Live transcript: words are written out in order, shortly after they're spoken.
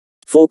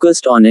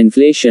Focused on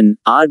inflation,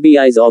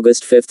 RBI's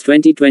August 5,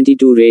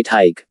 2022 rate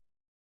hike.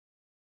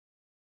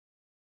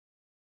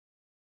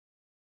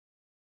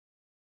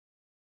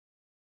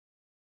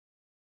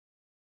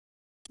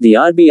 The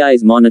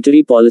RBI's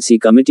Monetary Policy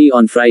Committee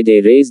on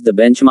Friday raised the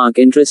benchmark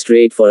interest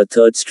rate for a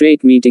third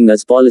straight meeting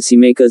as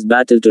policymakers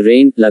battle to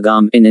rein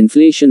lagam in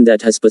inflation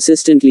that has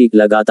persistently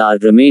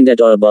lagatar remained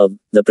at or above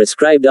the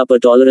prescribed upper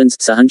tolerance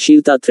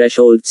sahanshilta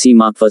threshold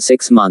 (CMA) for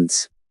 6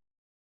 months.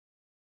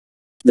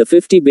 The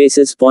 50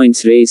 basis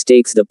points raise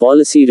takes the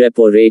policy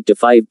repo rate to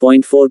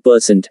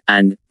 5.4%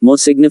 and, more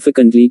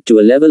significantly, to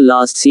a level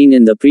last seen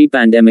in the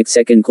pre-pandemic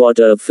second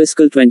quarter of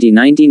fiscal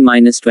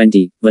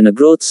 2019-20, when a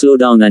growth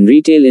slowdown and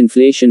retail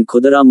inflation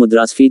khudra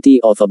mudrasfiti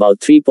of about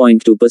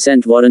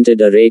 3.2%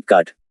 warranted a rate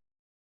cut.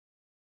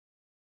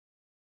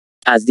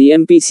 As the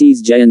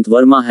MPC's Jayant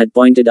Verma had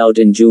pointed out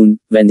in June,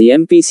 when the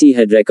MPC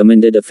had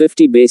recommended a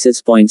 50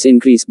 basis points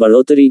increase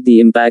Barotari, the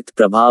impact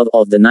prabhav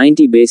of the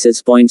 90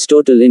 basis points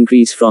total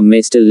increase from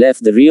May still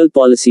left the real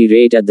policy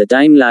rate at the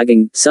time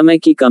lagging,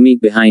 samay ki kami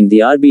behind the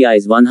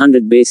RBI's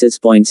 100 basis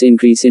points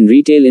increase in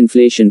retail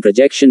inflation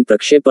projection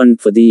prakshepan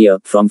for the year,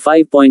 from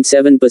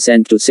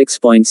 5.7% to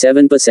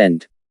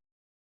 6.7%.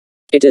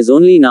 It is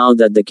only now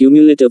that the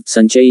cumulative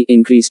Sanchay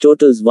increase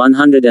totals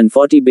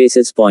 140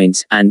 basis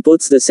points and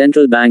puts the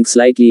central bank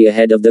slightly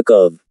ahead of the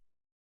curve.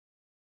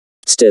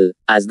 Still,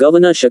 as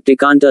Governor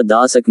Shaktikanta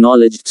Das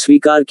acknowledged,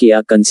 Swikar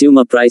kiya,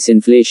 consumer price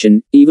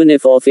inflation, even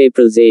if off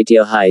April's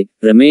 8-year high,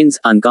 remains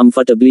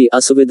uncomfortably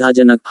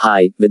asuvidhajanak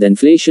high, with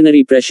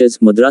inflationary pressures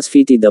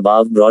mudrasfiti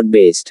dabav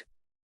broad-based.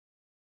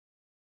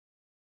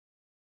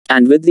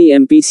 And with the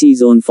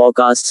MPC's own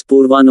forecasts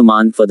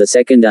Purvanuman for the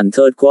second and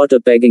third quarter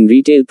pegging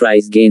retail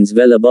price gains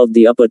well above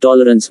the upper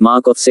tolerance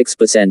mark of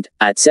 6%,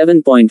 at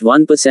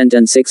 7.1%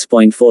 and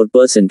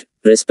 6.4%,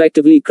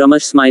 respectively,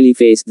 Kramash Smiley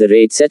faced the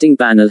rate-setting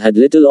panel had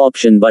little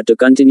option but to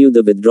continue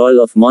the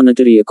withdrawal of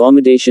monetary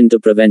accommodation to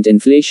prevent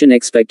inflation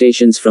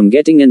expectations from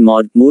getting in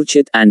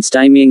murchit and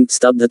stymieing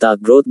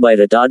stabdhata growth by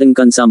retarding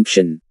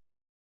consumption.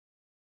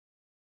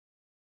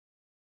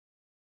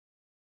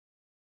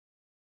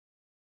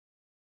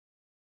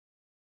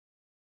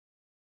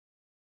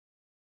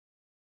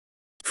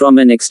 From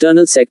an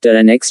external sector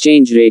and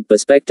exchange rate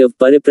perspective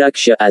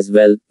paripraksha as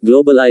well,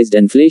 globalized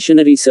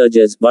inflationary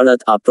surges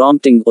Bharat are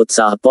prompting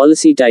utsah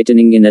policy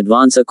tightening in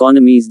advanced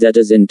economies that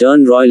is in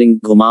turn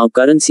roiling ghumao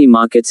currency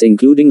markets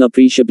including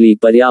appreciably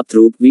paryapt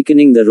roop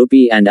weakening the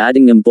rupee and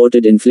adding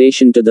imported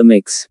inflation to the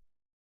mix.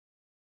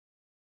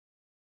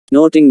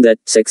 Noting that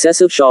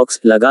successive shocks,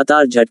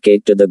 lagatar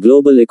jhatke to the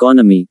global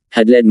economy,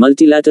 had led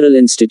multilateral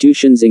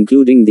institutions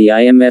including the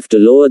IMF to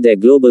lower their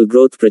global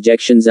growth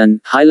projections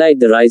and highlight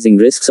the rising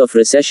risks of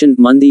recession,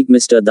 Mandeep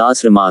Mr.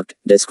 Das remarked,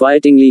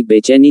 disquietingly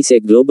becheni se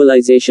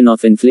globalization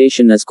of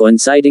inflation as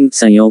coinciding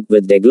sanyog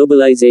with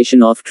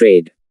deglobalization of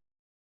trade.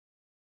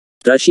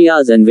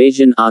 Russia's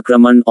invasion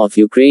Akraman of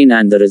Ukraine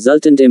and the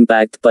resultant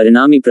impact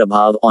Parinami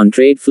Prabhav on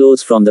trade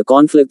flows from the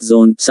conflict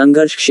zone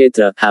Sangharsh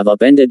Kshetra have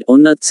upended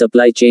unnat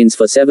supply chains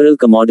for several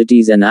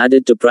commodities and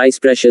added to price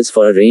pressures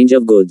for a range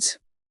of goods.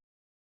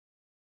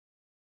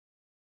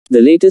 The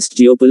latest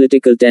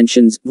geopolitical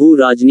tensions,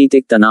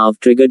 Bhu-Rajnitik Tanav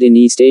triggered in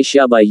East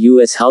Asia by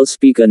U.S. House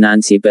Speaker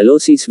Nancy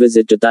Pelosi's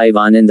visit to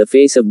Taiwan in the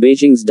face of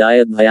Beijing's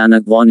dire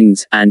bhayanak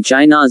warnings, and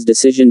China's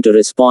decision to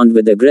respond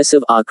with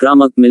aggressive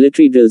akramak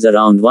military drills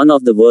around one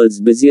of the world's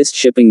busiest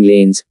shipping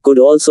lanes, could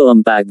also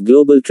impact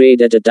global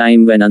trade at a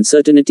time when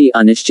uncertainty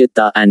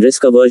anishchitta and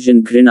risk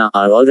aversion grina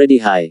are already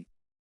high.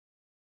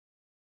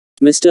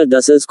 Mr.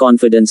 Das's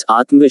confidence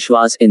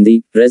Atmavishwas in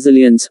the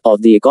resilience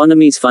of the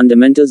economy's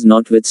fundamentals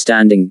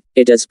notwithstanding,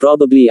 it is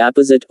probably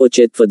apposite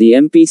uchit for the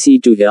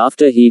MPC to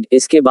hereafter heed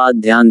iske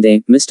baad dhyan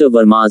dein Mr.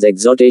 Verma's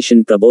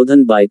exhortation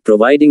prabodhan by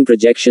providing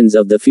projections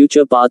of the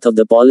future path of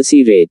the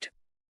policy rate.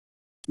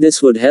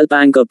 This would help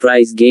anchor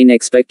price gain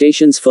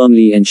expectations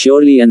firmly and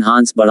surely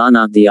enhance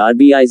Barana the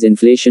RBI's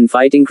inflation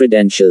fighting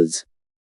credentials.